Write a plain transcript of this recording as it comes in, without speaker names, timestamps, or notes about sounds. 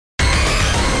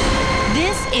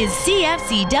is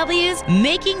CFCW's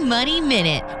Making Money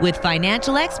Minute with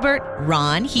financial expert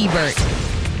Ron Hebert.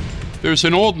 There's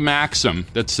an old maxim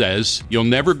that says you'll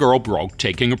never go broke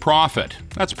taking a profit.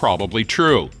 That's probably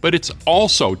true. But it's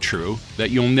also true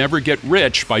that you'll never get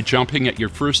rich by jumping at your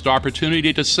first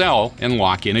opportunity to sell and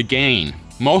lock in a gain.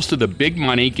 Most of the big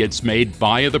money gets made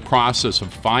via the process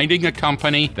of finding a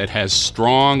company that has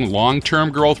strong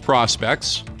long-term growth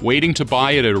prospects, waiting to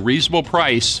buy it at a reasonable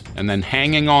price, and then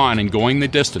hanging on and going the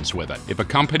distance with it. If a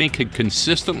company can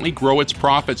consistently grow its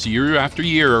profits year after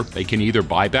year, they can either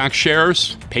buy back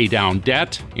shares, pay down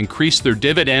debt, increase their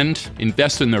dividend,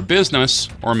 invest in their business,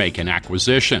 or make an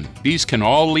acquisition. These can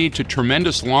all lead to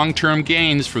tremendous long-term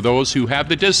gains for those who have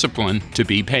the discipline to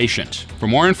be patient. For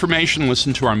more information,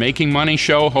 listen to our Making Money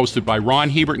show hosted by Ron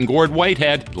Hebert and Gord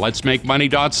Whitehead,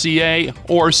 letsmakemoney.ca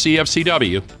or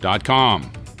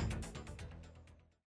cfcw.com.